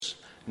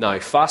Now,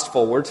 fast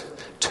forward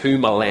 2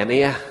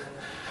 millennia,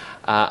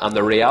 and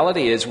the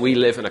reality is we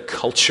live in a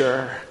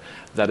culture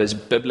that is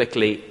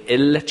biblically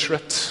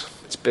illiterate.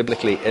 It's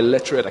biblically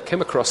illiterate. I came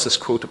across this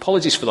quote.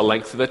 Apologies for the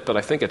length of it, but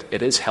I think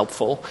it is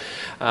helpful.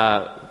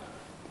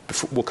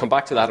 We'll come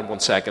back to that in 1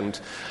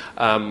 second.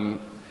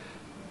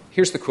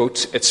 Here's the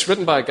quote. It's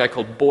written by a guy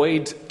called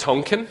Boyd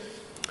Tonkin.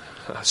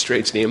 A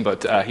strange name,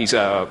 but he's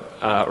a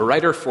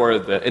writer for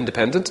The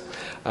Independent.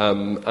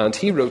 And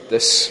he wrote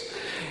this.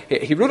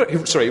 He wrote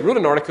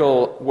an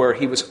article where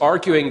he was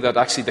arguing that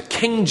actually the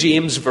King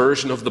James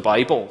Version of the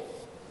Bible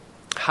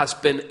has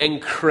been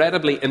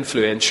incredibly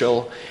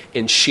influential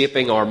in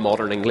shaping our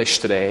modern English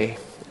today.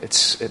 It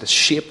has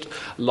shaped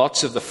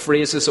lots of the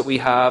phrases that we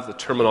have, the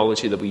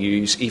terminology that we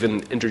use,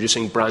 even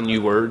introducing brand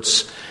new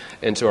words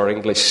into our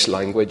English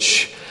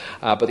language.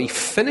 But he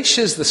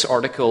finishes this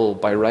article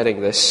by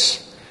writing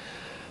this.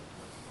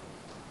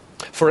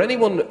 For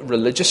anyone,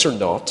 religious or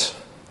not,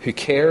 who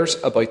cares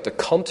about the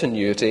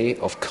continuity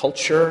of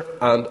culture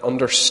and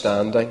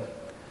understanding,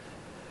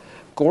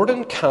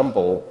 Gordon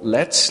Campbell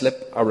let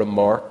slip a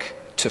remark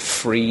to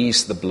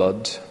freeze the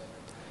blood.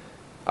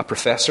 A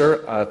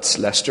professor at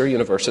Leicester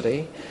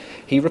University,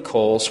 he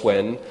recalls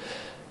when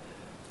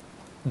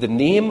the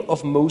name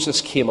of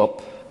Moses came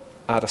up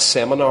at a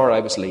seminar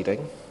I was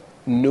leading,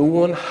 no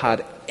one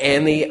had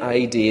any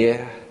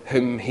idea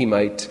whom he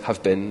might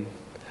have been,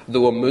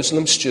 though a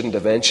Muslim student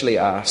eventually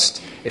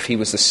asked if he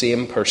was the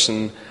same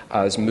person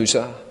as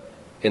Musa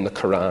in the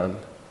Quran,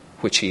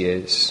 which he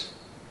is.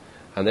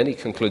 And then he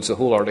concludes the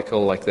whole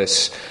article like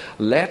this: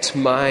 "Let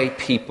my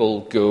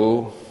people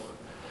go,"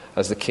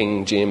 as the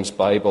King James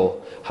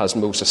Bible has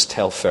Moses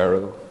tell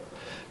Pharaoh.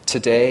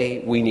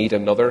 Today we need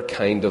another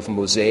kind of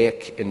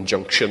Mosaic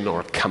injunction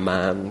or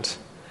command.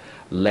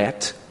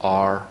 Let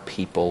our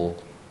people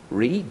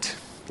read.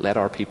 Let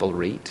our people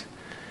read.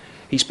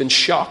 He's been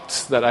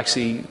shocked that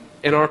actually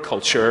in our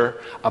culture,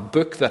 a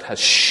book that has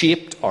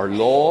shaped our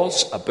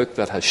laws, a book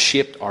that has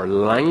shaped our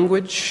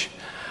language,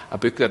 a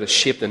book that has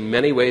shaped in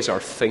many ways our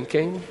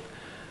thinking,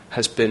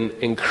 has been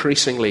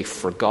increasingly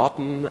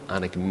forgotten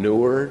and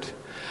ignored.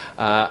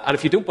 And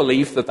if you don't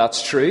believe that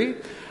that's true,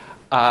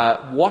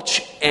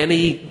 watch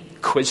any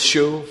quiz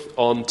show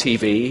on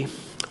TV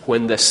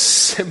when the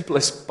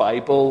simplest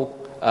Bible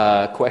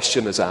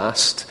question is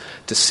asked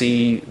to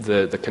see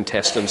the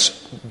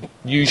contestants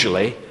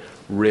usually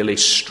really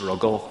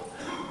struggle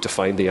to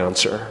find the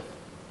answer.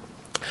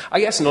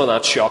 I guess none of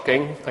that's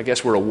shocking. I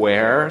guess we're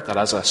aware that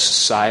as a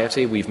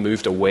society we've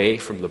moved away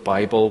from the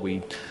Bible.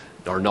 We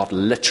are not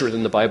literate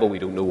in the Bible. We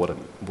don't know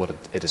what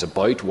it is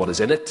about, what is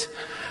in it.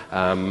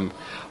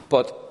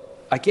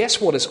 But I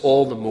guess what is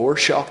all the more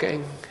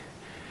shocking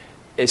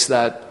is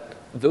that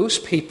those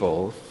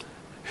people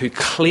who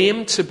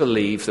claim to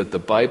believe that the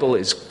Bible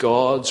is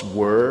God's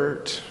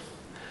Word,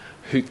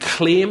 who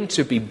claim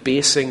to be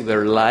basing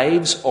their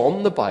lives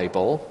on the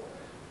Bible,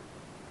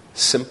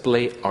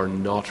 simply are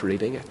not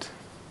reading it.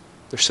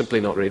 They're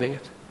simply not reading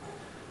it.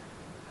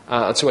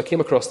 And so I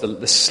came across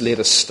this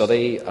latest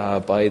study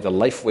by the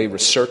Lifeway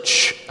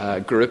Research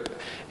Group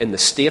in the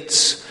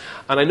States.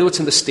 And I know it's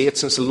in the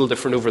States and it's a little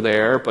different over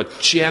there, but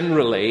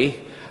generally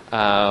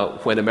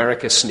when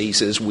America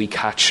sneezes, we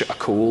catch a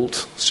cold.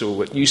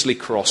 So it usually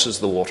crosses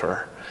the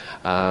water,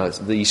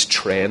 these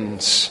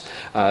trends.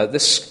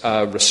 This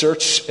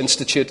research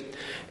institute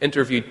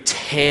interviewed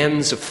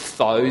tens of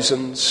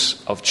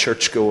thousands of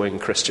church-going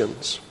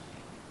Christians.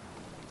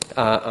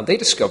 And they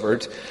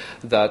discovered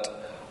that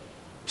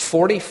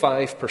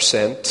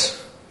 45%,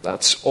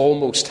 that's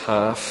almost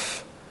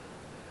half,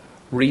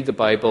 read the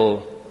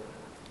Bible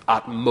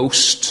at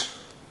most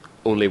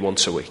only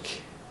once a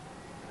week.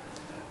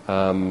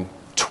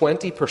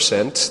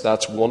 20%,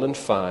 that's 1 in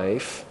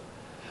 5,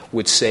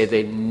 would say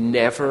they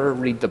never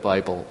read the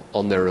Bible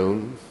on their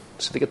own.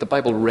 So they get the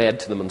Bible read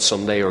to them on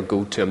Sunday or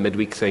go to a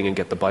midweek thing and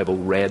get the Bible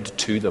read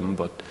to them,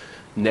 but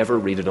never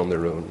read it on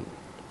their own.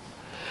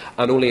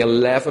 And only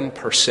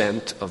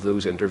 11% of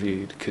those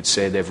interviewed could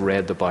say they've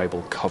read the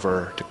Bible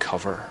cover to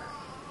cover.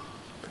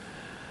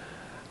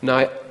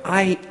 Now,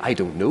 I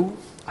don't know.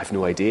 I've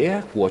no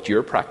idea what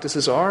your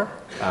practices are.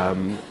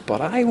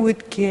 But I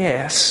would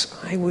guess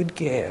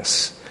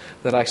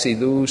that actually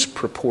those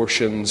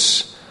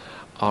proportions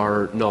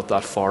are not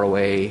that far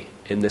away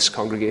in this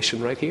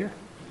congregation right here.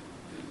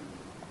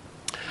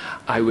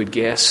 I would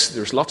guess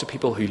there's lots of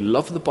people who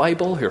love the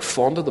Bible, who are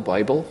fond of the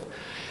Bible.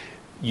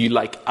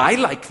 I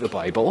like the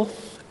Bible,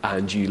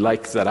 and you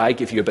like that I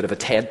give you a bit of a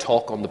TED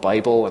talk on the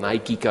Bible and I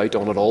geek out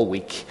on it all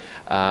week.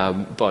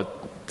 But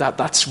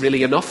that's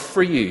really enough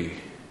for you.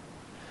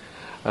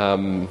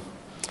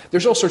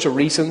 There's all sorts of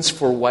reasons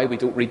for why we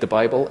don't read the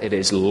Bible. It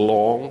is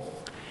long,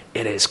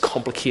 it is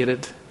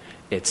complicated,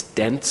 it's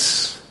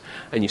dense,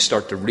 and you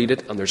start to read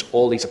it and there's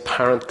all these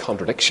apparent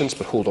contradictions,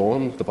 but hold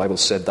on, the Bible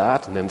said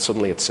that, and then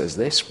suddenly it says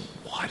this.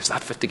 How does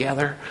that fit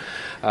together?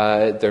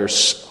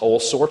 There's all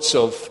sorts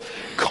of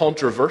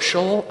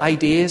controversial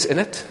ideas in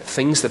it,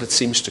 things that it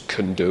seems to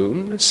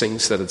condone,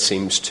 things that it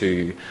seems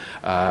to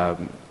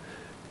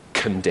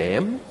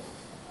condemn.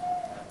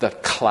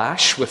 that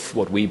clash with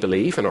what we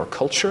believe in our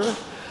culture.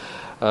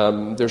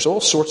 There's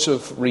all sorts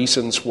of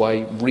reasons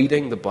why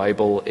reading the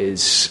Bible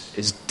is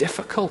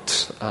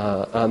difficult.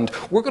 And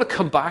we're going to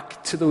come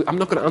back to I'm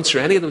not going to answer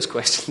any of those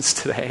questions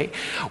today.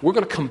 We're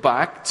going to come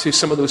back to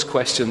some of those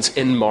questions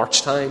in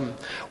March time,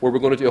 where we're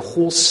going to do a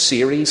whole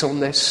series on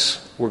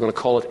this. We're going to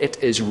call it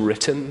It Is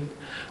Written.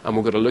 And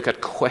we're going to look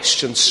at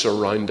questions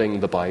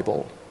surrounding the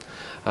Bible.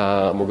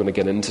 And we're going to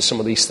get into some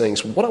of these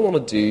things. What I want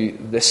to do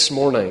this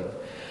morning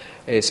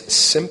is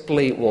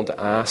simply want to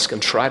ask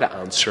and try to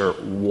answer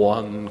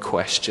one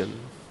question.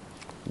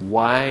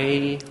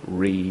 Why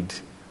read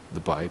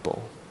the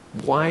Bible?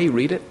 Why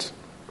read it?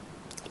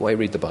 Why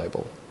read the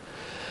Bible?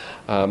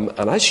 And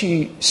as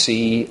you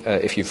see,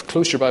 if you've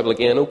closed your Bible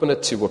again, open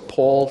it to what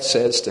Paul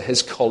says to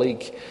his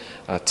colleague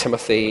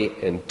Timothy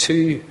in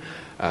 2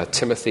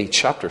 Timothy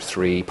chapter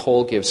 3.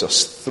 Paul gives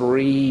us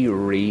three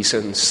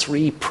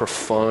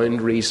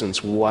profound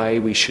reasons why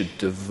we should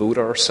devote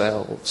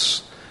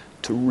ourselves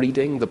to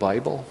reading the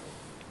Bible.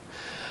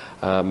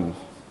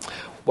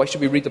 Why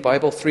should we read the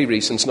Bible? Three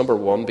reasons. Number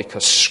one,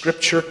 because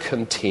Scripture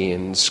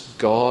contains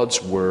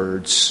God's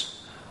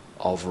words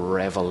of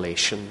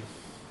revelation.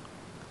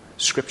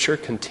 Scripture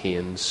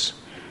contains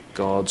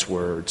God's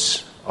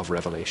words of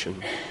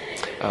revelation.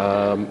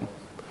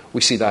 We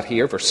see that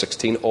here, verse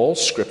 16. All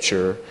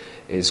Scripture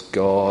is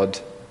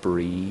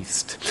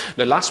God-breathed.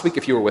 Now, last week,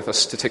 if you were with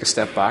us, to take a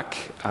step back,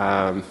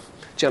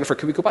 Jennifer,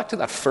 can we go back to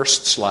that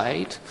first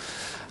slide?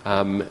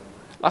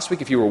 Last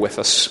week, if you were with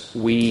us,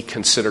 we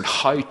considered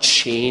how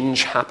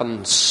change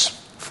happens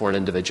for an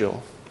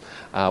individual.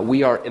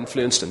 We are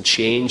influenced and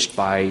changed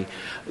by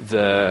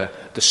the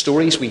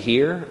stories we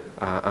hear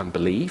and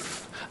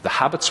believe, the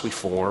habits we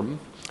form,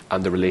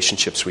 and the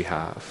relationships we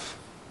have.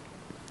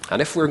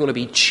 And if we're going to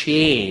be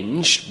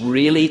changed,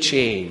 really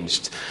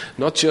changed,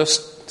 not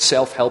just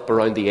self-help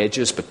around the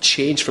edges, but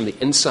change from the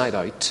inside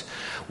out,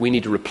 we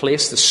need to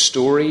replace the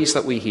stories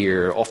that we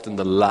hear, often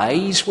the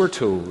lies we're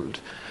told,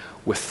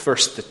 with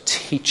first the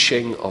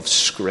teaching of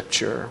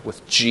Scripture,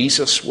 with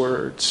Jesus'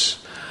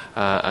 words,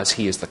 as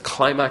he is the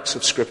climax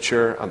of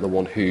Scripture and the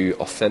one who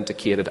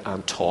authenticated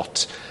and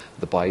taught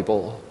the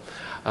Bible.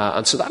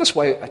 And so that is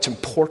why it's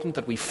important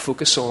that we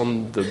focus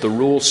on the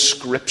role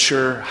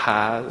Scripture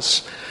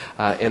has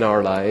in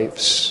our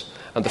lives.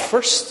 And the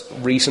first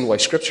reason why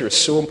Scripture is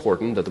so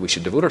important that we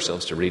should devote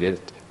ourselves to read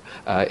it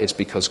is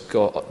because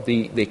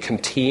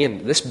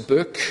this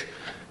book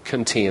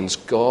contains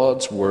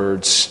God's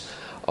words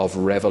of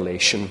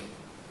revelation.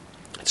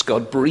 It's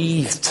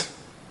God-breathed,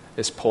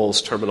 is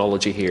Paul's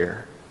terminology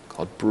here.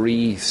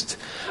 God-breathed.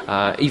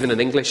 Even in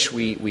English,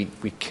 we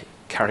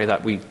carry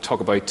that. We talk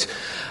about,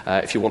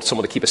 if you want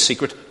someone to keep a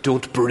secret,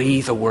 don't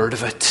breathe a word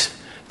of it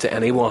to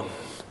anyone.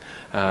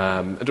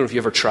 I don't know if you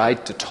ever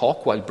tried to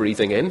talk while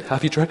breathing in.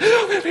 Have you tried?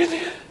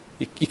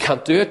 You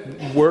can't do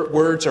it.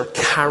 Words are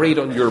carried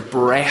on your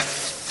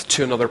breath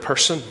to another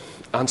person.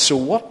 And so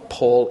what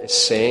Paul is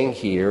saying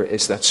here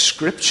is that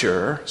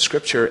Scripture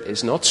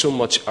is not so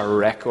much a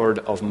record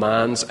of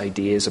man's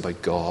ideas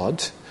about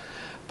God,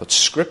 but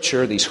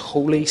Scripture, these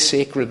holy,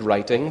 sacred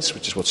writings,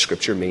 which is what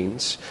Scripture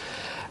means,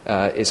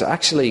 is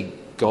actually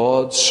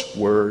God's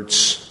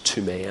words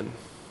to men.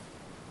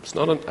 It's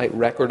not a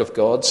record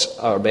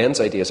of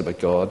men's ideas about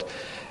God.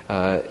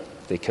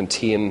 They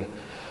contain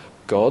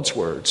God's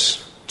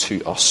words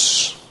to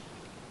us.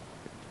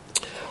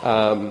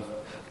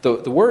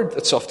 The word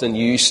that's often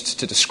used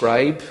to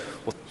describe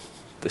what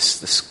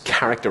this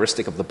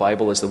characteristic of the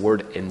Bible is the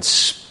word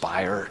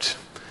inspired.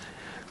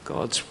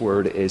 God's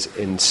word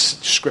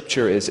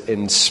Scripture is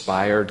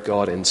inspired.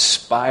 God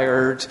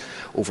inspired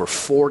over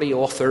 40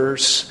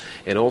 authors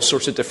in all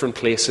sorts of different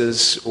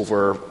places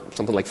over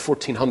something like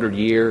 1,400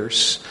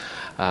 years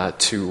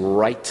to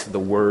write the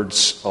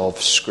words of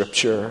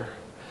Scripture.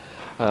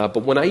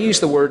 But when I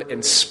use the word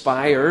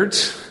inspired,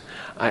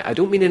 I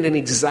don't mean it in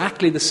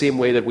exactly the same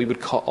way that we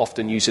would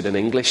often use it in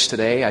English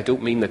today. I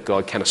don't mean that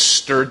God kind of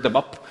stirred them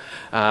up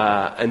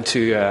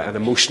into an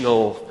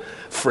emotional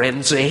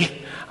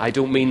frenzy. I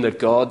don't mean that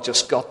God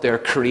just got their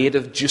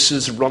creative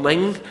juices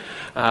running.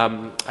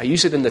 I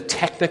use it in the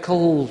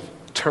technical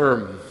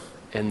term,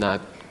 in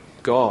that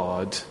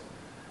God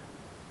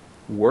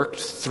worked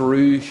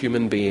through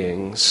human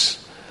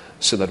beings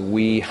so that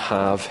we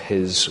have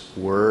His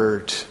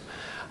Word.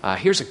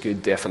 Here's a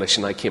good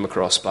definition I came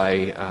across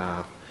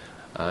by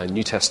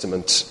New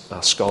Testament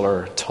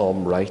scholar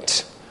Tom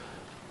Wright.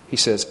 He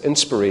says,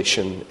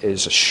 inspiration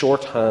is a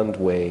shorthand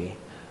way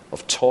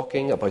of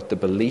talking about the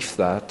belief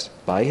that,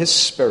 by His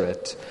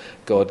Spirit,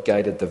 God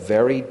guided the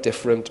very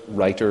different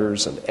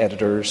writers and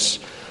editors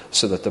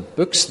so that the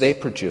books they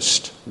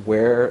produced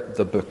were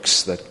the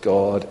books that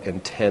God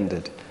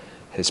intended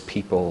His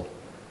people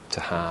to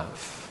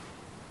have.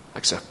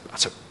 That's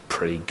a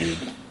pretty good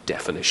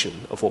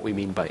definition of what we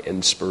mean by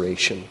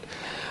inspiration.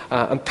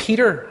 And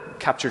Peter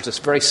captures this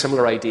very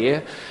similar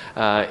idea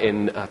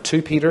in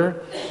 2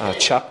 Peter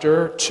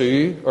chapter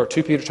 2, or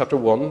 2 Peter chapter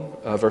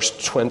 1,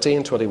 verse 20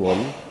 and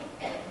 21,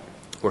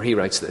 where he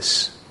writes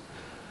this: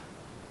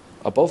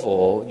 Above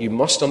all, you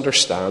must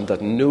understand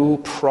that no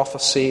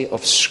prophecy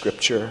of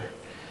Scripture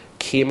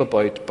came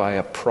about by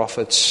a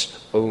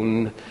prophet's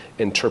own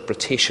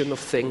interpretation of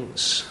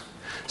things.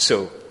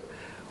 So,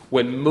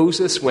 when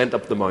Moses went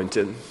up the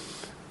mountain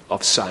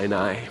of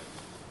Sinai,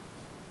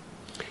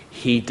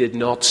 he did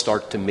not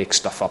start to make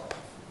stuff up.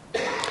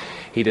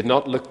 He did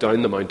not look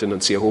down the mountain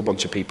and see a whole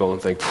bunch of people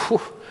and think,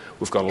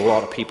 we've got a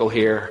lot of people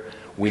here.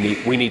 We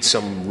need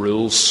some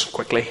rules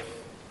quickly.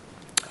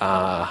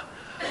 How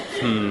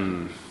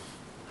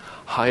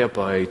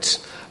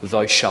about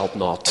thou shalt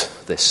not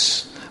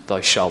this,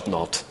 thou shalt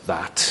not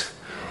that?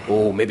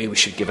 Oh, maybe we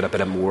should give it a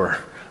bit of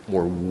more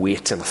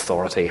weight and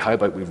authority. How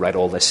about we write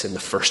all this in the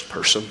first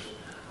person?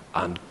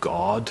 And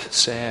God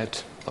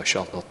said, thou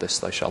shalt not this,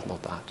 thou shalt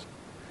not that.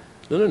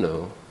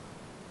 No.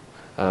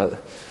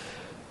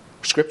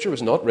 Scripture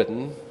was not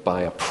written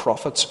by a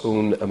prophet's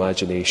own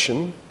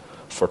imagination,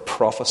 for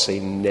prophecy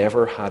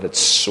never had its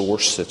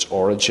source, its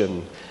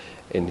origin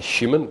in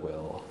human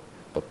will,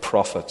 but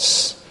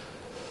prophets,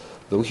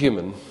 though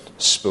human,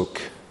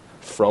 spoke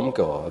from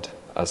God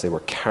as they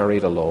were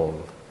carried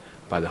along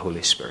by the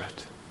Holy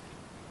Spirit.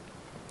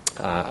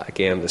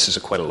 Again, this is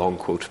quite a long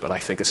quote, but I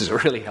think this is a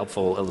really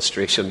helpful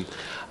illustration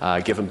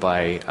given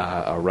by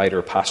a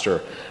writer,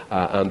 Pastor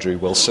Andrew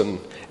Wilson,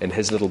 in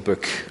his little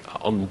book,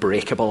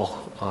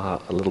 Unbreakable,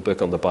 a little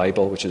book on the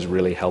Bible, which is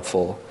really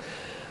helpful.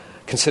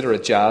 Consider a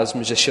jazz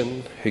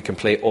musician who can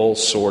play all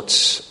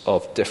sorts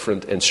of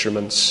different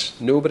instruments.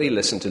 Nobody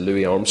listened to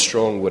Louis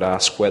Armstrong would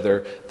ask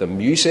whether the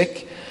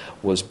music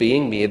was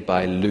being made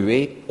by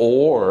Louis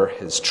or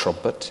his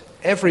trumpet.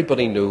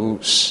 Everybody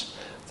knows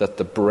that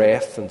the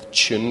breath and the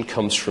tune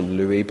comes from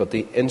Louis, but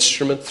the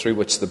instrument through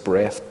which the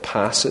breath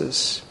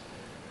passes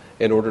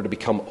in order to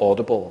become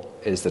audible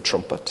is the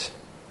trumpet.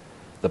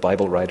 The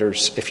Bible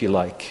writers, if you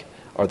like,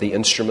 are the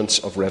instruments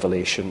of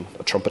revelation.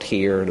 A trumpet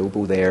here, an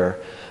oboe there,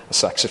 a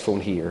saxophone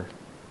here.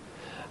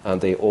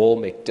 And they all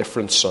make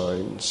different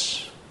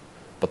sounds,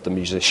 but the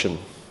musician,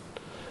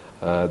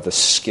 the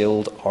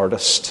skilled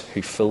artist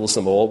who fills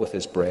them all with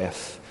his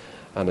breath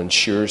and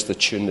ensures the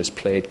tune is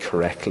played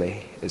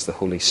correctly, is the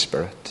Holy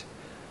Spirit.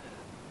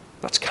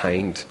 That's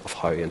kind of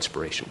how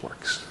inspiration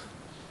works.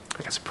 I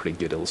think that's a pretty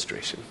good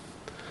illustration.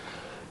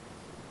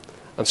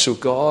 And so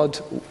God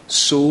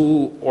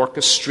so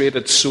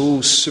orchestrated,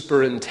 so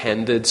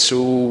superintended,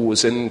 so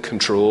was in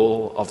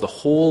control of the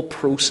whole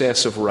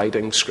process of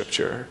writing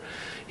Scripture.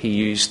 He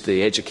used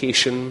the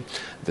education,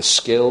 the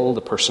skill,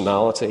 the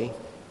personality,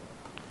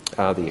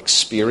 the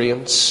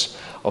experience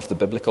of the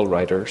biblical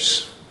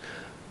writers,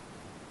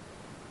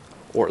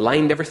 or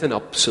lined everything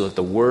up so that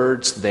the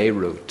words they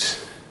wrote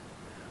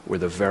were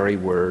the very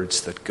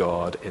words that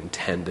God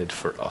intended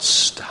for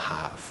us to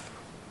have.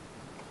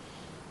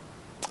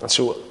 And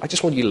so I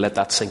just want you to let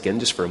that sink in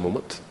just for a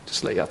moment.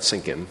 Just let that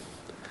sink in.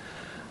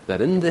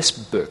 That in this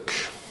book,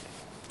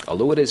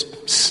 although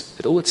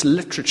it's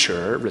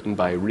literature written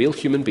by real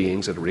human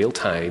beings at a real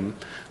time,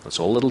 it's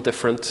all a little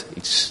different.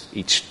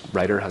 Each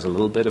writer has a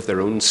little bit of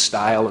their own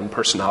style and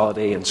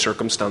personality and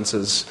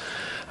circumstances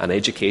and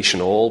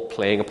education all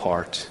playing a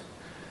part.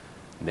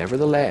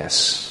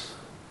 Nevertheless,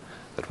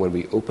 that when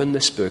you open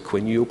this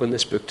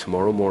book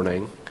tomorrow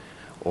morning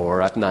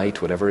or at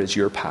night, whatever is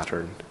your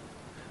pattern,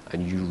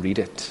 and you read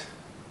it,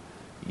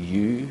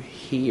 you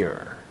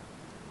hear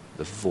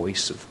the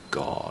voice of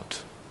God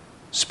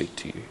speak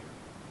to you.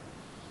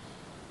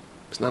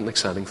 Isn't that an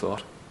exciting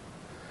thought?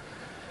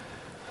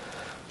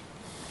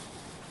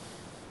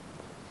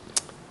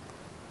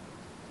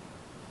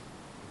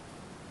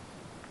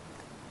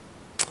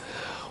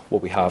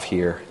 What we have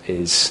here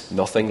is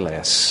nothing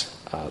less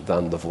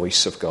than the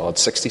voice of God.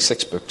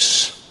 66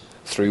 books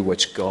through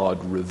which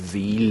God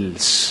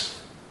reveals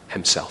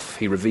himself.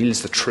 He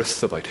reveals the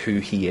truth about who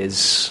he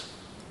is.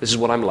 This is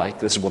what I'm like.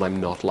 This is what I'm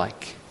not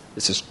like.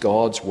 This is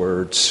God's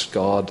words,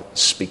 God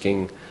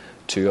speaking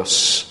to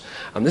us.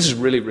 And this is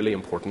really, really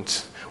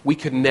important. We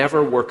could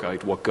never work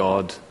out what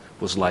God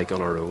was like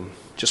on our own,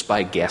 just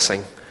by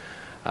guessing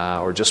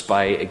or just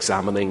by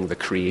examining the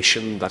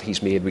creation that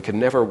he's made. We could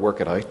never work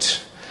it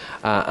out.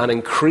 And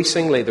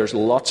increasingly, there's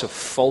lots of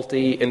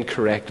faulty,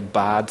 incorrect,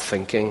 bad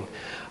thinking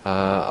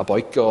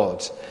about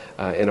God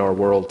in our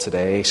world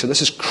today. So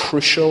this is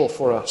crucial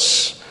for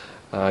us.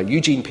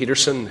 Eugene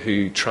Peterson,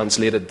 who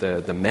translated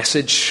the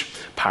Message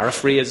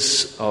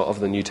paraphrase of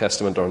the New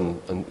Testament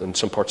and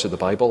some parts of the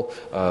Bible,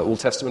 Old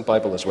Testament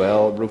Bible as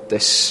well, wrote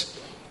this: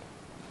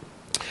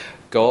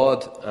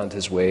 God and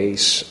his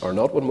ways are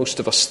not what most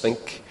of us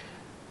think.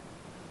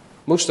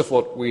 Most of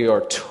what we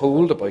are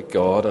told about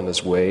God and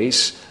his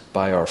ways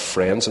by our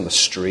friends on the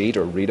street,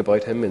 or read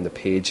about him in the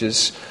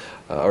pages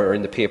or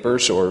in the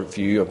papers, or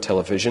view on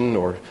television,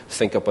 or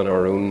think up on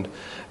our own,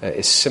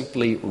 is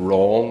simply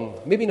wrong.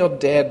 Maybe not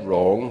dead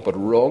wrong, but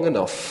wrong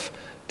enough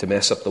to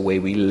mess up the way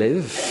we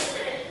live.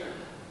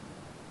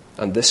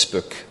 And this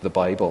book, the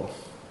Bible,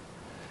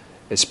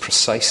 is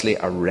precisely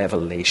a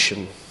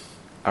revelation,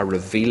 a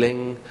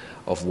revealing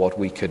of what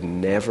we could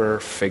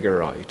never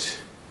figure out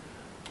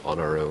on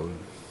our own.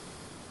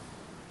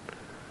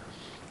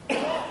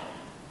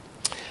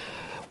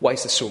 Why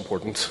is this so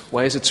important?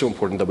 Why is it so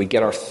important that we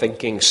get our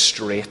thinking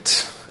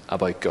straight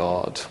about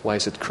God? Why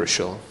is it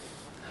crucial?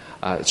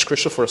 It's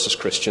crucial for us as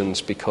Christians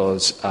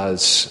because,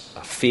 as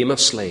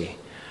famously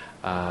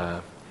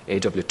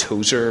A.W.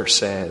 Tozer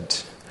said,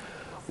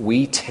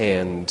 we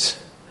tend,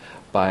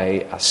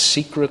 by a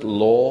secret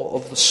law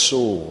of the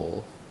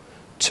soul,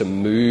 to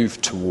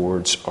move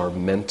towards our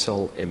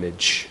mental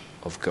image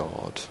of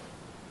God.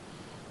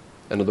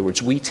 In other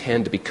words, we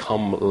tend to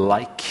become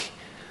like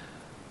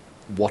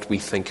what we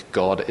think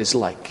God is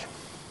like.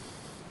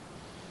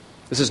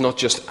 This is not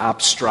just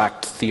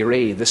abstract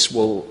theory.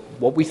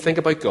 What we think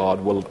about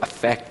God will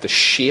affect the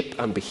shape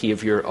and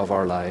behavior of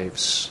our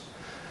lives.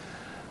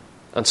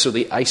 And so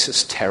the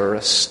ISIS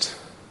terrorist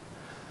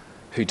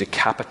who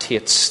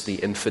decapitates the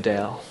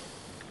infidel,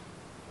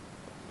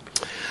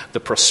 the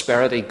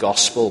prosperity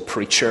gospel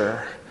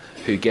preacher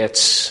who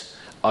gets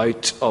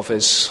out of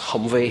his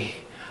Humvee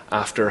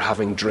after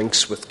having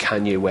drinks with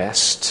Kanye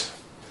West,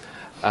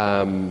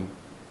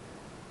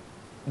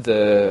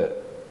 the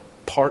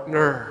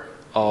partner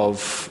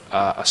of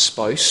a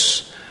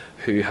spouse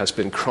who has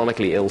been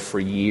chronically ill for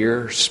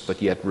years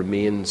but yet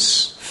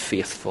remains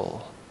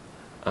faithful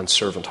and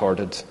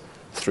servant-hearted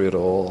through it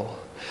all,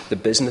 the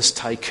business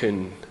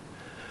tycoon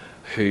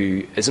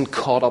who isn't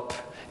caught up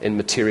in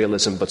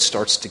materialism but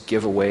starts to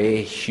give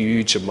away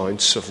huge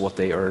amounts of what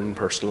they earn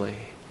personally.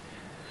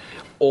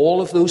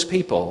 All of those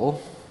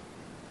people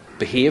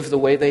behave the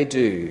way they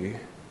do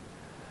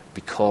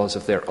because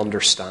of their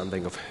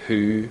understanding of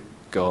who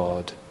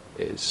God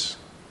is.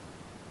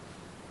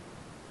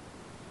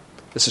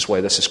 This is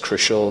why this is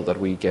crucial that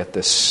we get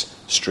this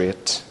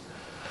straight.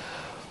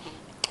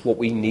 What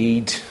we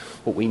need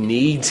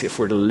if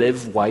we're to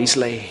live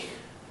wisely,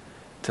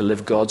 to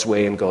live God's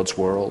way in God's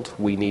world,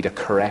 we need a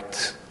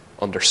correct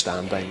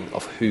understanding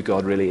of who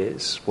God really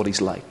is, what He's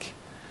like,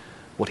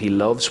 what He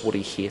loves, what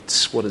He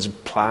hates, what His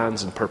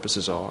plans and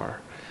purposes are.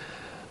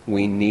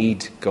 We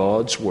need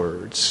God's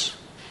words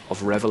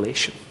of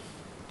revelation.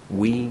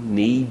 We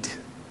need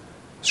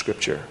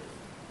Scripture.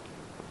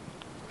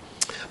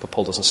 But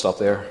Paul doesn't stop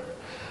there.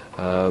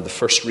 The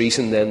first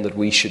reason then that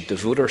we should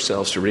devote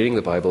ourselves to reading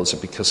the Bible is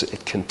because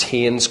it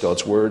contains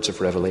God's words of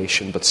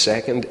revelation. But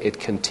second, it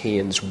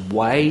contains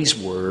wise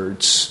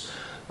words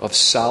of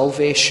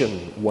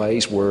salvation.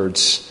 Wise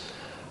words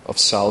of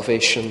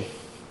salvation.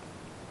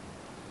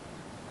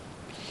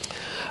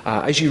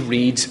 As you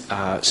read,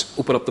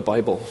 open up the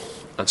Bible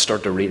and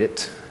start to read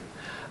it.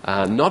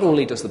 Not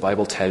only does the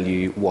Bible tell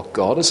you what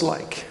God is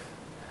like,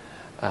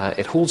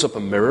 it holds up a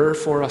mirror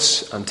for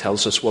us and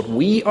tells us what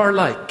we are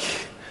like.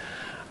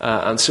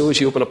 And so as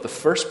you open up the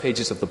first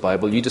pages of the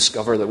Bible, you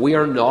discover that we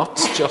are not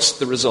just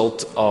the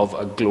result of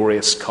a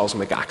glorious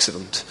cosmic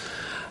accident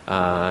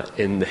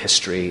in the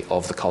history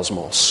of the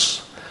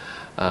cosmos.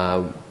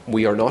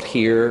 We are not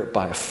here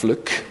by a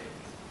fluke.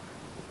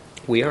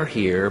 We are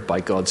here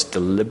by God's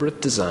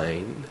deliberate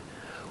design.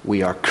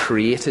 We are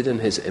created in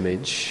His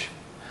image.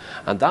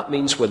 And that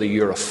means whether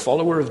you're a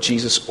follower of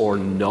Jesus or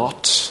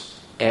not,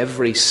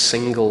 every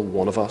single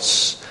one of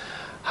us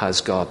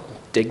has got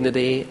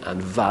dignity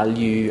and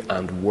value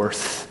and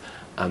worth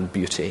and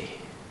beauty.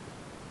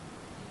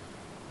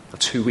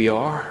 That's who we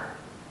are.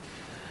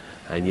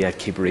 And yet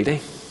keep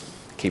reading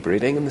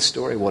in the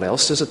story. What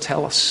else does it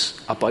tell us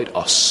about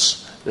us?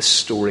 This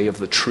story of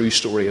the true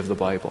story of the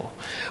Bible.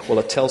 Well,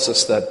 it tells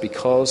us that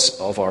because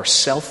of our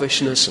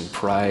selfishness and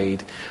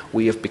pride,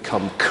 we have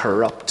become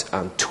corrupt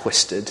and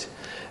twisted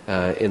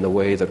in the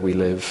way that we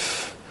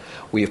live.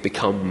 We have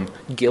become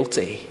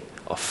guilty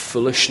of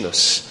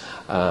foolishness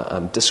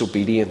and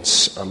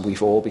disobedience, and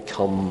we've all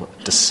become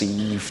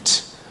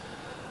deceived.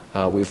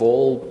 We've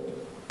all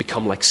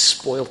become like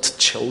spoilt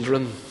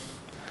children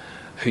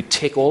who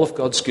take all of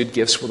God's good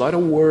gifts without a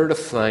word of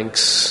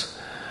thanks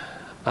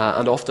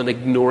and often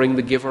ignoring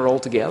the giver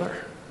altogether.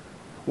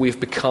 We've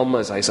become,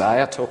 as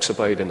Isaiah talks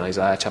about in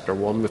Isaiah chapter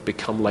 1, we've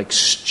become like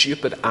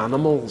stupid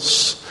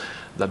animals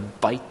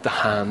that bite the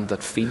hand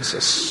that feeds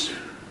us.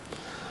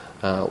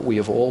 We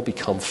have all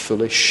become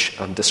foolish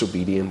and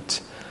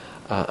disobedient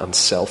and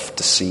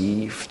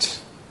self-deceived.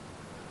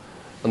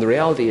 And the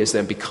reality is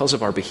then, because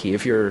of our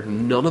behaviour,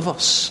 none of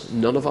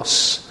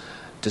us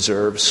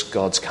deserves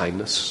God's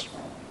kindness.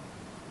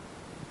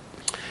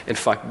 In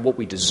fact, what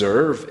we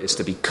deserve is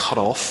to be cut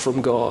off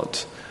from God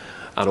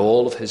and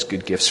all of His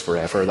good gifts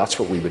forever. That's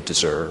what we would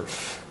deserve,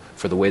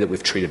 for the way that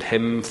we've treated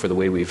Him, for the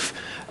way we've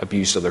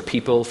abused other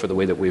people, for the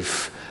way that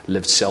we've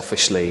lived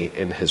selfishly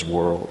in His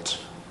world.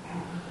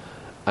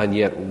 And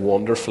yet,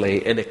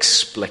 wonderfully,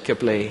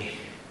 inexplicably,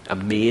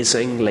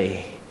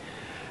 amazingly,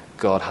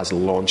 God has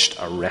launched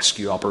a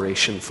rescue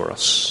operation for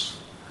us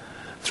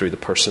through the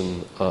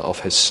person of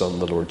His Son,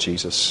 the Lord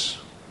Jesus.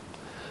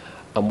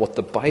 And what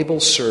the Bible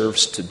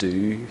serves to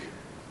do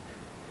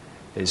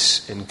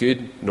is, in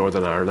good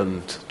Northern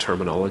Ireland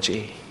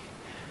terminology,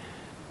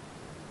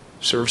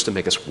 serves to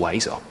make us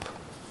wise up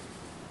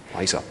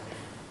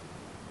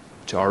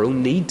to our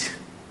own need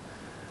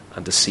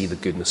and to see the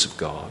goodness of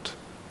God.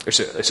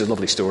 There's a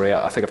lovely story,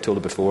 I think I've told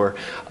it before,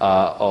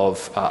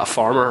 of a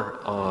farmer,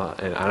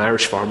 an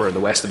Irish farmer in the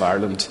west of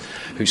Ireland,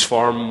 whose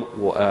farm,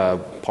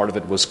 part of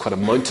it was quite a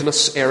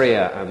mountainous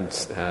area,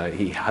 and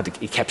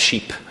he kept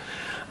sheep.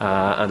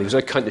 And he was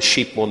out counting the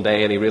sheep one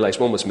day, and he realised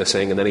one was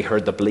missing, and then he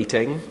heard the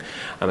bleating,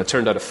 and it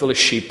turned out a foolish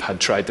sheep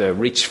had tried to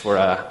reach for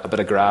a bit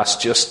of grass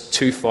just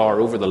too far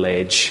over the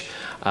ledge,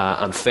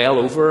 and fell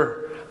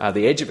over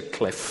the edge of a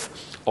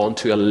cliff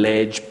onto a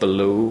ledge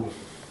below.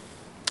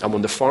 And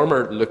when the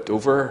farmer looked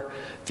over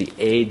the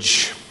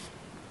edge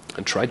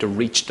and tried to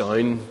reach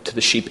down to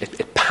the sheep,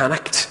 it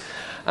panicked,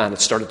 and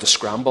it started to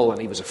scramble, and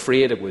he was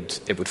afraid it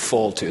would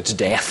fall to its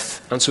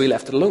death, and so he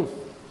left it alone.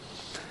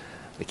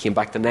 He came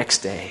back the next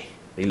day.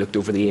 He looked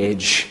over the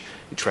edge.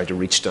 He tried to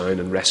reach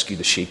down and rescue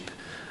the sheep,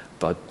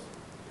 but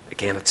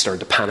again it started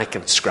to panic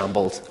and it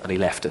scrambled, and he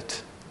left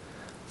it.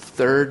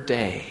 Third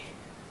day,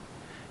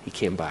 he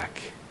came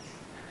back.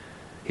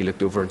 He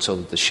looked over and saw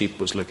that the sheep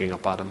was looking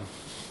up at him.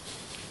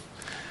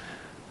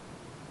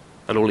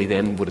 And only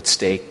then would it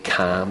stay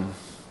calm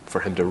for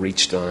him to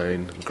reach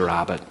down and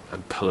grab it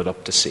and pull it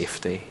up to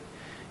safety.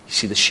 You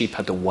see, the sheep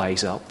had to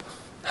wise up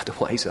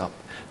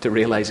to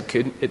realise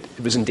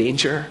it was in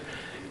danger,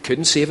 it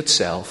couldn't save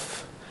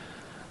itself,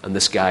 and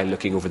this guy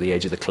looking over the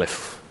edge of the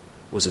cliff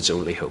was its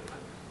only hope.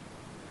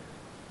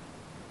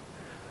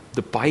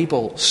 The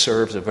Bible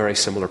serves a very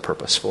similar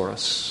purpose for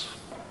us.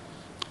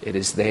 It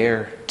is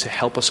there to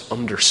help us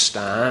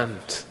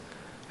understand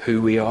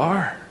who we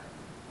are.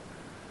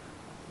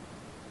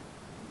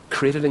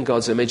 Created in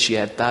God's image,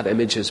 yet that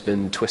image has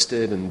been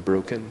twisted and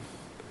broken.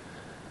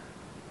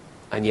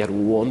 And yet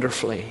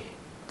wonderfully,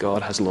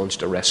 God has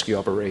launched a rescue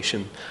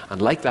operation.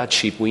 And like that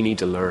sheep, we need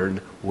to learn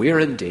we're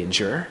in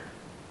danger.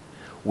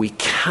 We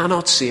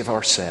cannot save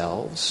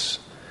ourselves.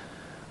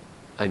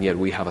 And yet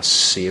we have a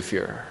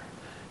Saviour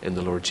in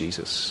the Lord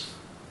Jesus,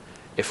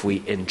 if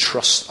we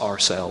entrust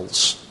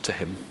ourselves to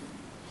Him.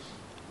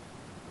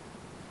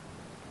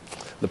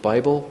 The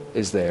Bible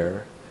is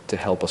there to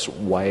help us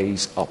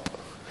wise up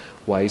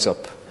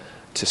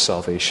to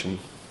salvation.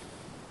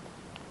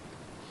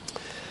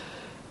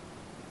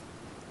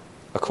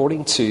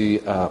 According to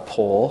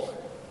Paul,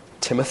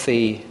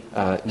 Timothy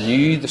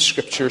knew the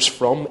Scriptures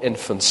from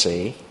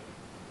infancy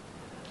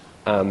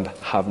and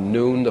have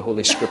known the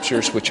Holy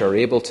Scriptures, which are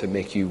able to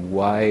make you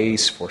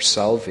wise for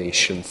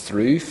salvation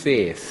through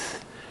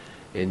faith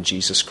in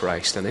Jesus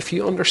Christ. And if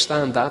you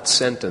understand that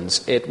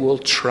sentence, it will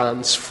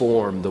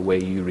transform the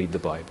way you read the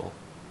Bible.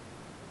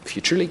 If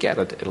you truly get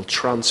it, it'll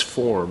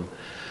transform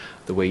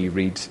the way you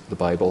read the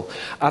Bible.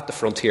 At the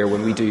Frontier,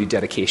 when we do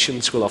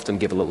dedications, we'll often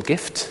give a little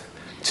gift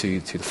to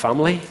the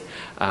family.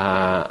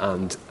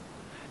 And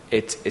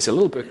it is a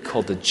little book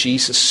called the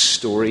Jesus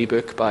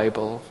Storybook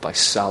Bible by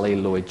Sally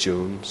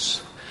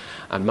Lloyd-Jones.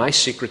 And my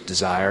secret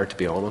desire, to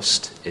be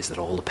honest, is that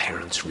all the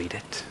parents read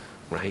it,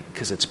 right?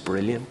 Because it's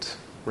brilliant,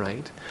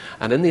 right?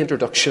 And in the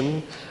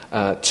introduction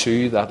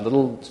to that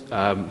little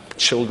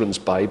children's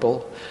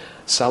Bible,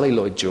 Sally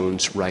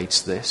Lloyd-Jones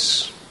writes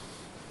this.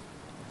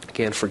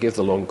 Again, forgive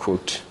the long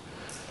quote.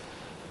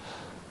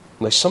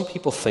 Now, some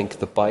people think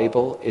the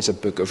Bible is a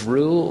book of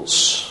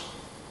rules,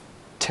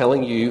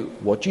 telling you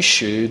what you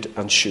should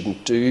and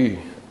shouldn't do.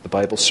 The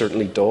Bible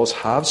certainly does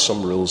have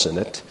some rules in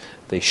it.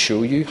 They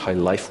show you how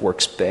life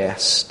works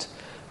best.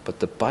 But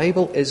the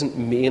Bible isn't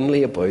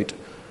mainly about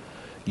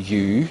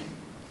you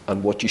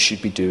and what you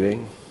should be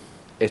doing.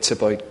 It's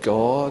about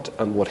God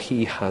and what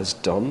He has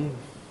done.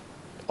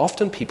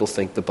 Often people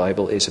think the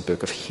Bible is a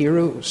book of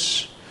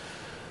heroes,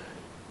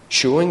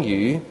 showing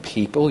you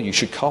people you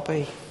should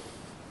copy.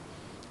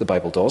 The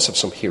Bible does have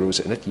some heroes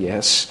in it,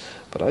 yes,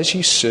 but as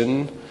you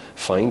soon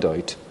find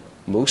out,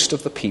 most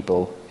of the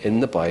people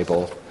in the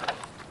Bible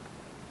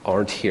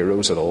aren't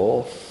heroes at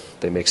all.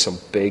 They make some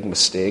big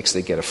mistakes,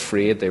 they get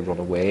afraid, they run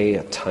away,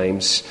 at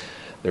times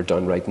they're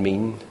downright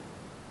mean.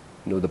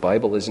 No, the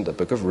Bible isn't a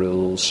book of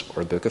rules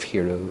or a book of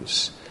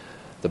heroes.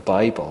 The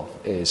Bible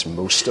is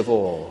most of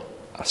all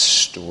a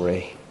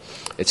story.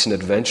 It's an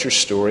adventure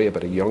story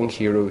about a young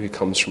hero who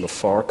comes from a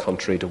far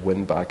country to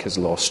win back his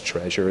lost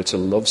treasure. It's a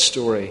love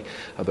story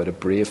about a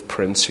brave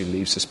prince who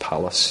leaves his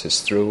palace,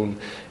 his throne,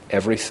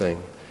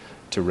 everything,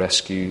 to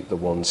rescue the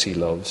ones he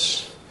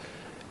loves.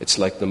 It's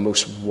like the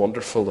most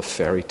wonderful of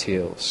fairy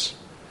tales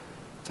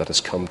that has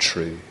come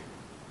true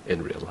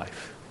in real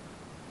life.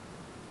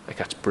 Like,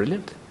 that's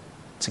brilliant.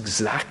 It's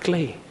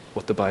exactly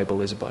what the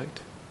Bible is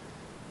about.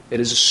 It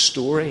is a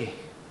story,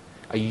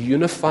 a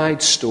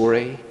unified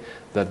story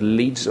that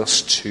leads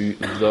us to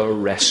the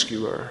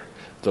rescuer,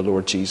 the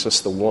Lord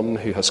Jesus, the one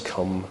who has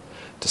come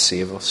to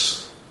save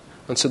us.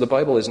 And so the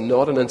Bible is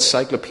not an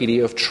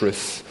encyclopedia of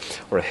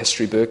truth or a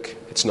history book.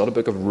 It's not a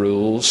book of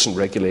rules and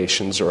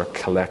regulations or a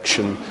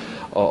collection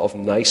of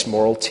nice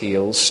moral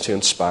tales to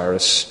inspire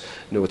us.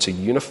 No, it's a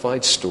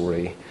unified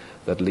story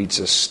that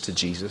leads us to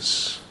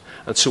Jesus.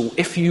 And so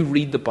if you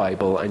read the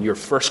Bible and your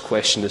first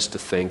question is to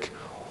think,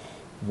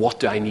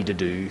 what do I need to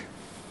do?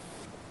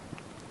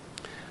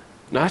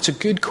 Now, that's a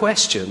good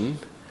question,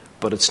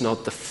 but it's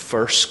not the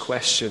first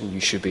question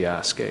you should be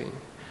asking.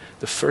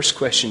 the first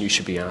question you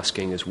should be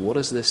asking is, what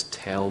does this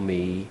tell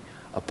me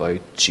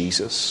about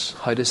Jesus?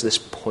 How does this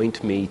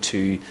point me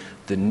to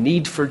the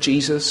need for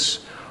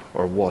Jesus,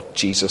 or what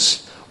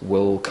Jesus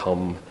will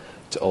come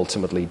to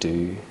ultimately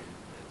do?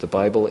 The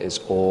Bible is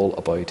all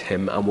about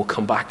him, and we'll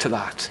come back to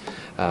that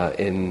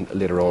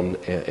later on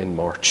in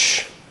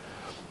March.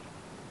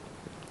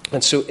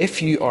 And so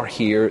if you are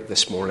here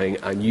this morning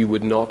and you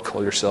would not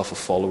call yourself a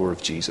follower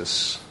of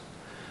Jesus,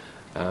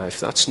 if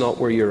that's not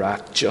where you're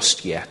at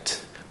just yet,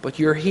 but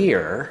you're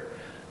here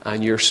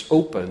and you're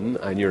open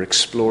and you're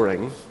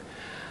exploring,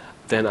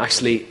 then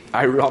actually,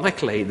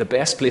 ironically, the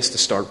best place to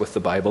start with the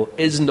Bible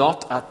is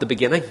not at the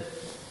beginning.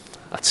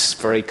 That's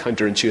very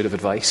counterintuitive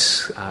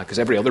advice, because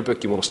every other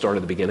book you want to start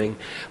at the beginning.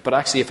 But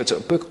actually, if it's a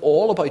book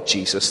all about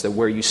Jesus, then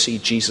where you see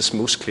Jesus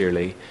most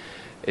clearly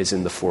is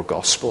in the four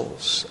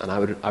Gospels. And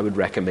I would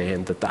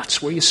recommend that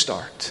that's where you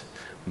start.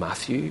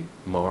 Matthew,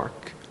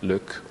 Mark,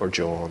 Luke, or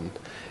John,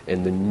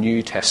 in the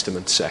New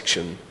Testament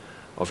section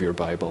of your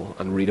Bible,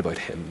 and read about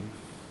him.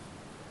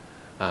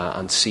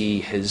 And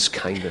see his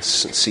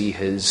kindness, and see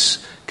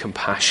his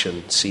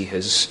compassion, see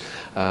his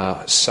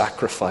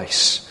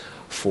sacrifice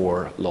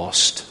for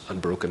lost and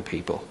broken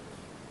people.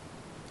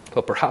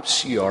 Well,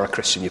 perhaps you are a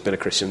Christian. You've been a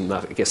Christian,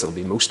 I guess that'll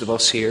be most of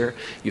us here.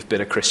 You've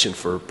been a Christian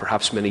for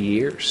perhaps many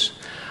years.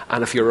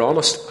 And if you're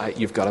honest,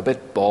 you've got a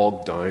bit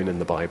bogged down in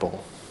the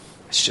Bible.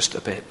 It's just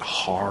a bit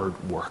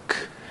hard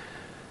work.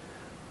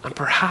 And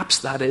perhaps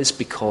that is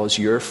because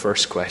your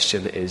first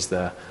question is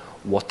the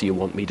 "what do you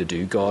want me to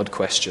do, God?"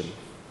 question.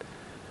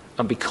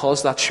 And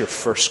because that's your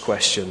first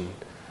question,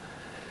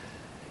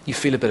 you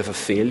feel a bit of a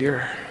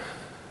failure.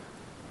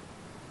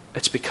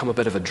 It's become a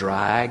bit of a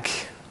drag,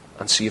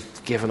 and so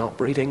you've given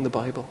up reading the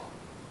Bible.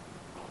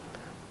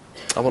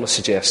 I want to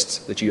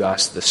suggest that you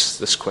ask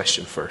this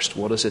question first.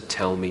 What does it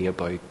tell me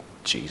about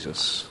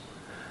Jesus?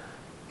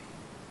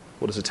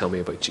 What does it tell me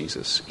about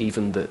Jesus?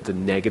 Even the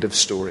negative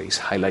stories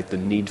highlight the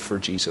need for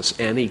Jesus.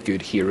 Any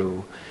good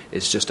hero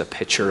is just a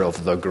picture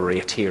of the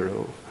great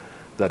hero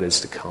that is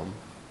to come.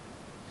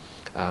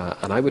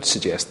 And I would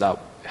suggest that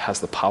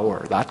has the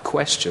power, that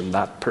question,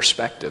 that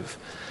perspective,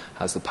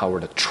 has the power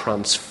to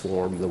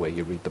transform the way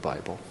you read the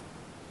Bible.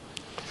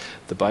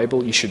 The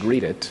Bible, you should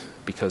read it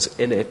because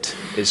in it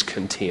is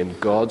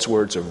contained God's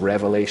words of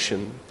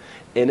revelation.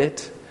 In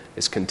it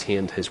is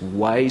contained his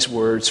wise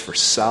words for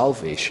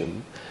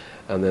salvation.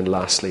 And then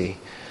lastly,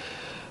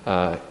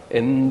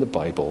 in the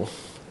Bible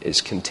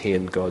is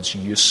contained God's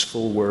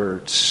useful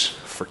words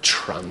for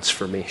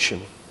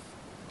transformation.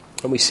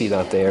 And we see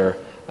that there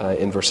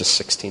in verses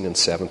 16 and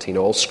 17.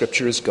 All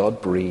Scripture is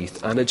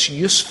God-breathed, and it's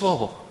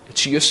useful.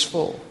 It's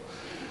useful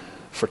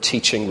for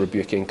teaching,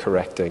 rebuking,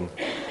 correcting,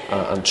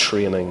 and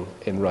training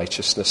in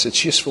righteousness.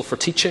 It's useful for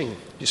teaching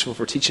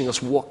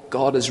us what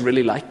God is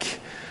really like,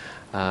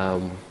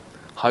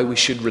 how we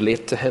should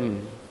relate to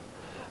him.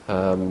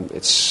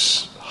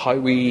 It's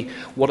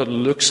what it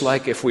looks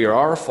like if we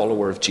are a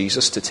follower of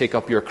Jesus to take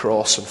up your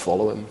cross and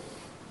follow him.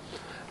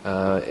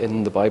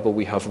 In the Bible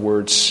we have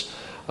words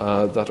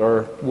that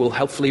will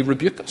helpfully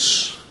rebuke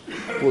us,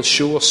 will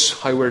show us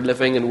how we're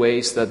living in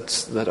ways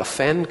that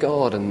offend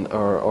God and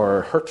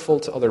are hurtful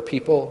to other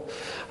people.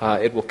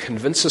 It will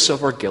convince us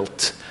of our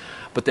guilt,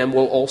 but then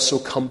will also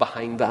come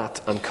behind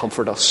that and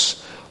comfort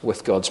us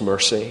with God's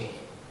mercy.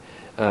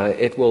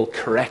 It will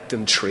correct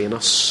and train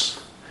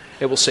us.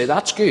 It will say,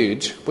 that's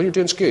good, what you're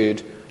doing is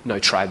good, now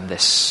try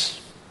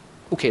this.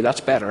 Okay,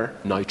 that's better,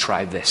 now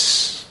try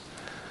this.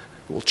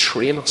 It will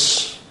train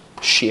us,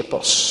 shape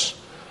us.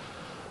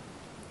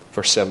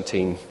 Verse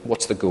 17,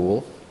 what's the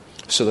goal?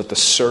 So that the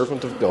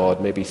servant of God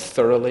may be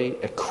thoroughly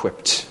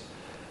equipped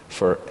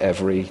for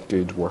every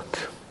good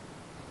work.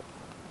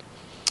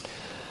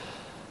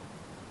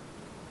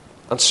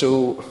 And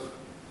so,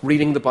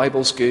 reading the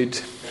Bible's good,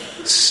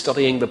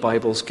 studying the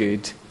Bible's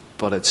good,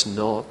 but it's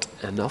not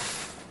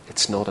enough.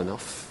 It's not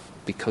enough.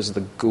 Because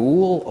the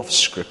goal of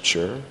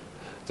Scripture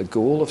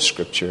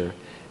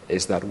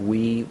is that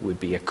we would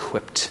be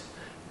equipped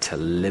to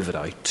live it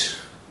out.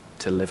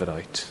 To live it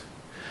out.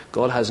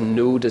 God has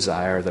no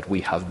desire that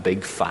we have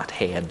big fat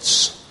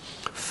heads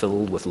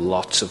filled with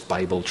lots of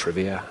Bible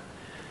trivia.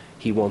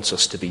 He wants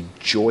us to be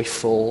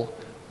joyful,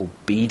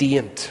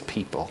 obedient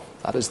people.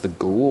 That is the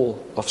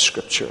goal of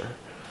Scripture.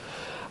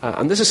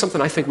 And this is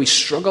something I think we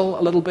struggle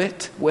a little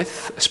bit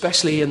with,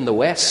 especially in the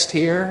West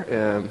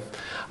here.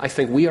 I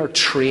think we are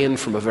trained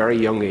from a very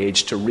young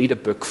age to read a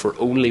book for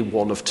only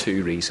one of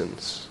two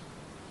reasons.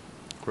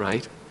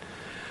 Right?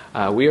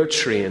 We are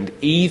trained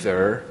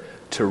either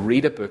to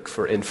read a book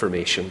for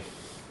information.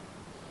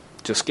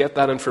 Just get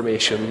that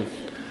information,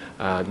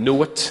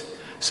 know it,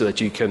 so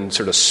that you can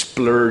sort of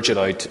splurge it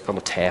out on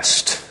a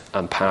test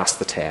and pass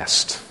the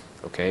test.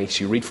 Okay,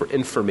 so you read for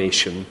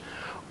information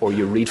or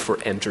you read for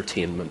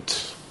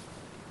entertainment.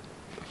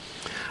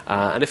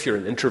 And if you're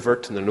an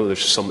introvert, and I know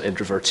there's some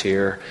introverts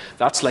here,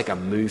 that's like a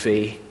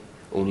movie,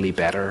 only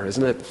better,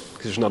 isn't it?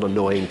 Because there's not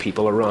annoying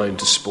people around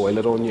to spoil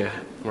it on you,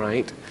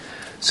 right?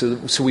 So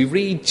we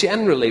read,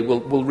 generally,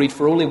 we'll read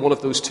for only one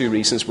of those two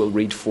reasons. We'll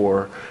read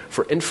for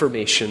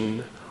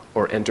information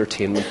or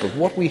entertainment. But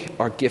what we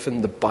are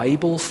given the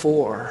Bible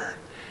for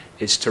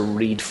is to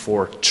read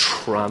for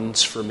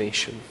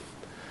transformation.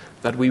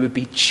 That we would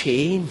be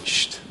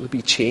changed. We'd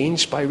be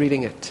changed by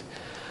reading it.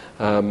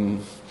 The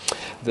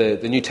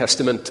New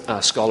Testament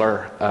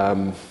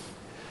scholar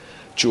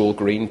Joel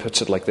Green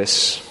puts it like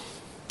this: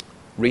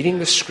 reading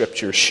the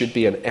Scriptures should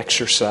be an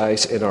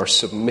exercise in our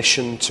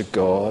submission to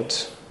God.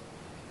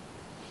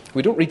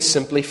 We don't read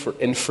simply for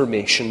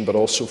information, but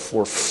also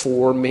for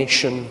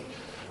formation.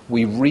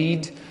 We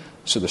read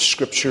so the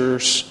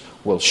Scriptures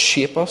will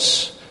shape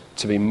us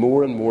to be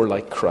more and more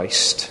like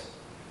Christ.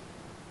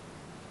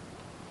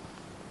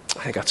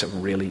 I think that's a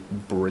really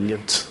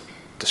brilliant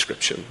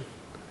description.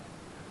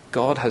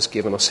 God has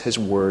given us His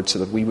Word so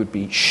that we would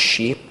be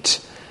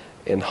shaped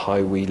in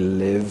how we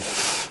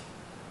live.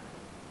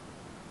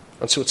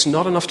 And so it's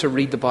not enough to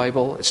read the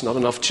Bible. It's not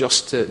enough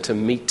just to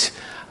meet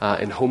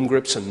in home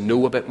groups and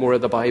know a bit more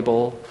of the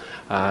Bible,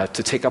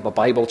 to take up a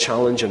Bible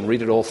challenge and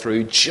read it all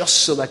through just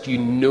so that you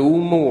know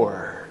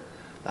more.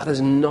 That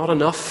is not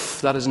enough.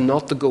 That is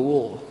not the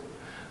goal.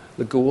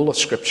 The goal of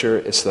Scripture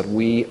is that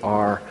we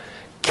are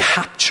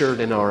captured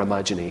in our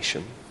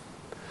imagination,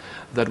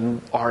 that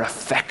our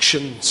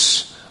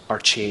affections are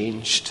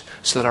changed,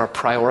 so that our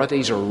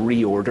priorities are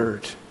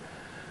reordered,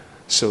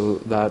 so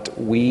that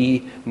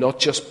we not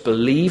just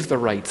believe the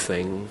right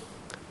thing,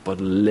 but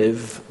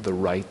live the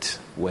right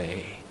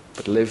way.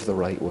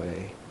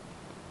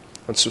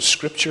 And so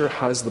Scripture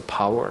has the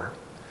power.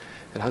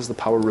 It has the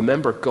power.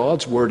 Remember,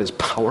 God's Word is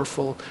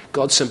powerful.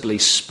 God simply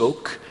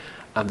spoke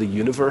and the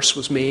universe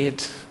was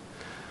made.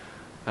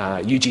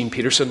 Eugene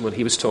Peterson, when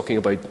he was talking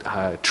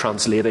about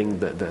translating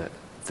the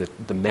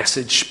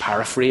Message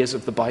paraphrase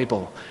of the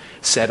Bible,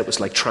 said it was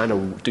like trying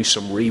to do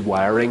some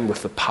rewiring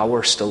with the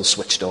power still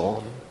switched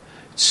on.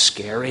 It's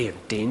scary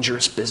and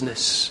dangerous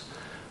business,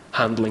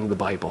 handling the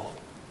Bible,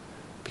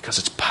 because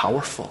it's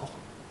powerful.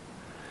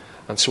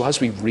 And so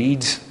as we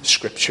read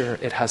Scripture,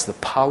 it has the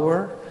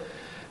power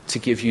to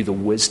give you the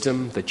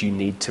wisdom that you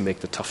need to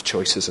make the tough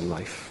choices in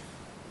life.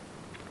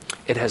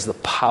 It has the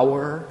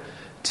power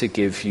to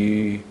give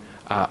you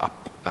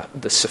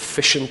the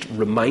sufficient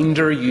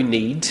reminder you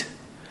need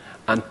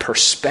and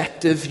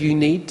perspective you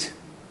need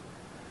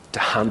to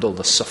handle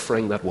the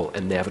suffering that will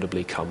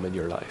inevitably come in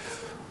your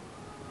life.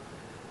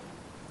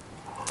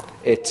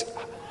 It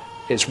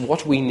is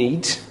what we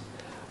need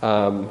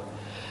to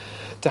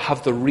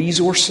have the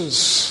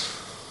resources,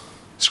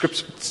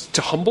 Scripture,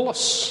 to humble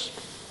us.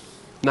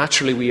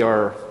 Naturally,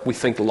 we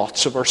think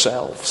lots of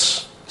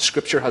ourselves.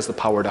 Scripture has the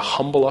power to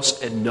humble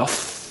us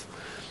enough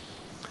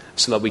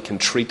so that we can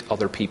treat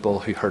other people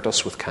who hurt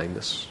us with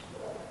kindness.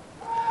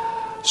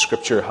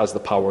 Scripture has the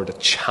power to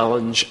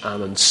challenge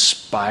and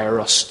inspire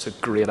us to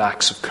great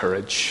acts of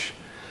courage,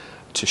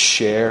 to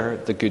share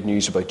the good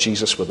news about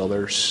Jesus with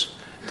others,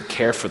 to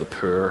care for the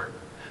poor,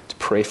 to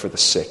pray for the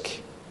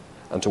sick,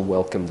 and to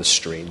welcome the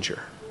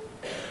stranger.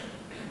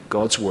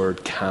 God's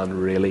Word can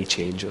really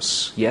change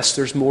us. Yes,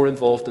 there's more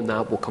involved in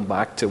that. We'll come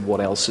back to what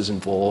else is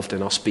involved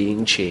in us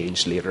being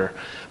changed later.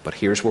 But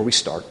here's where we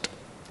start.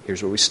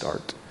 Here's where we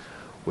start.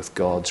 With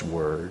God's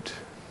Word.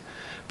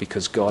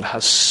 Because God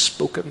has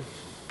spoken.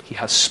 He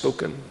has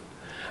spoken.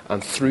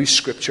 And through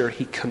Scripture,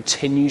 He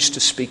continues to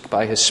speak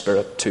by His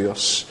Spirit to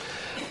us.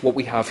 What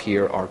we have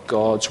here are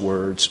God's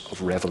words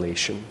of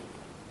revelation.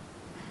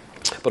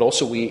 But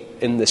also we,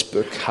 in this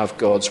book, have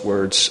God's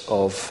words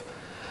of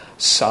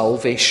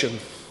salvation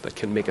that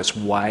can make us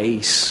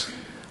wise,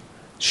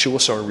 show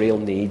us our real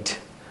need,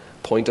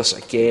 point us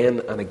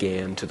again and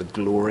again to the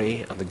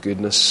glory and the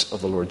goodness of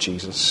the Lord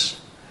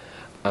Jesus.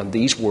 And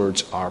these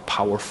words are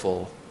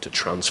powerful to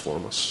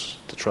transform us,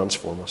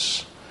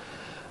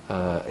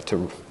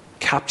 to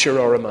capture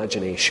our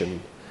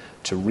imagination,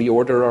 to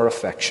reorder our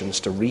affections,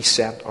 to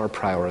reset our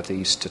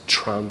priorities, to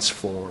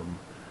transform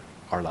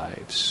our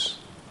lives.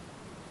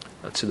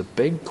 And so the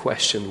big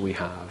question we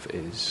have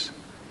is,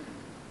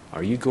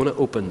 are you going to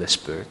open this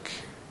book?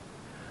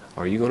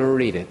 Are you going to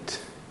read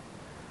it?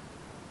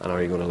 And are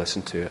you going to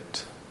listen to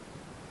it?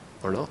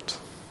 Or not?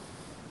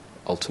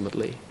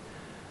 Ultimately,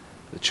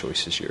 the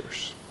choice is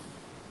yours.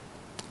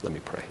 Let me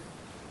pray.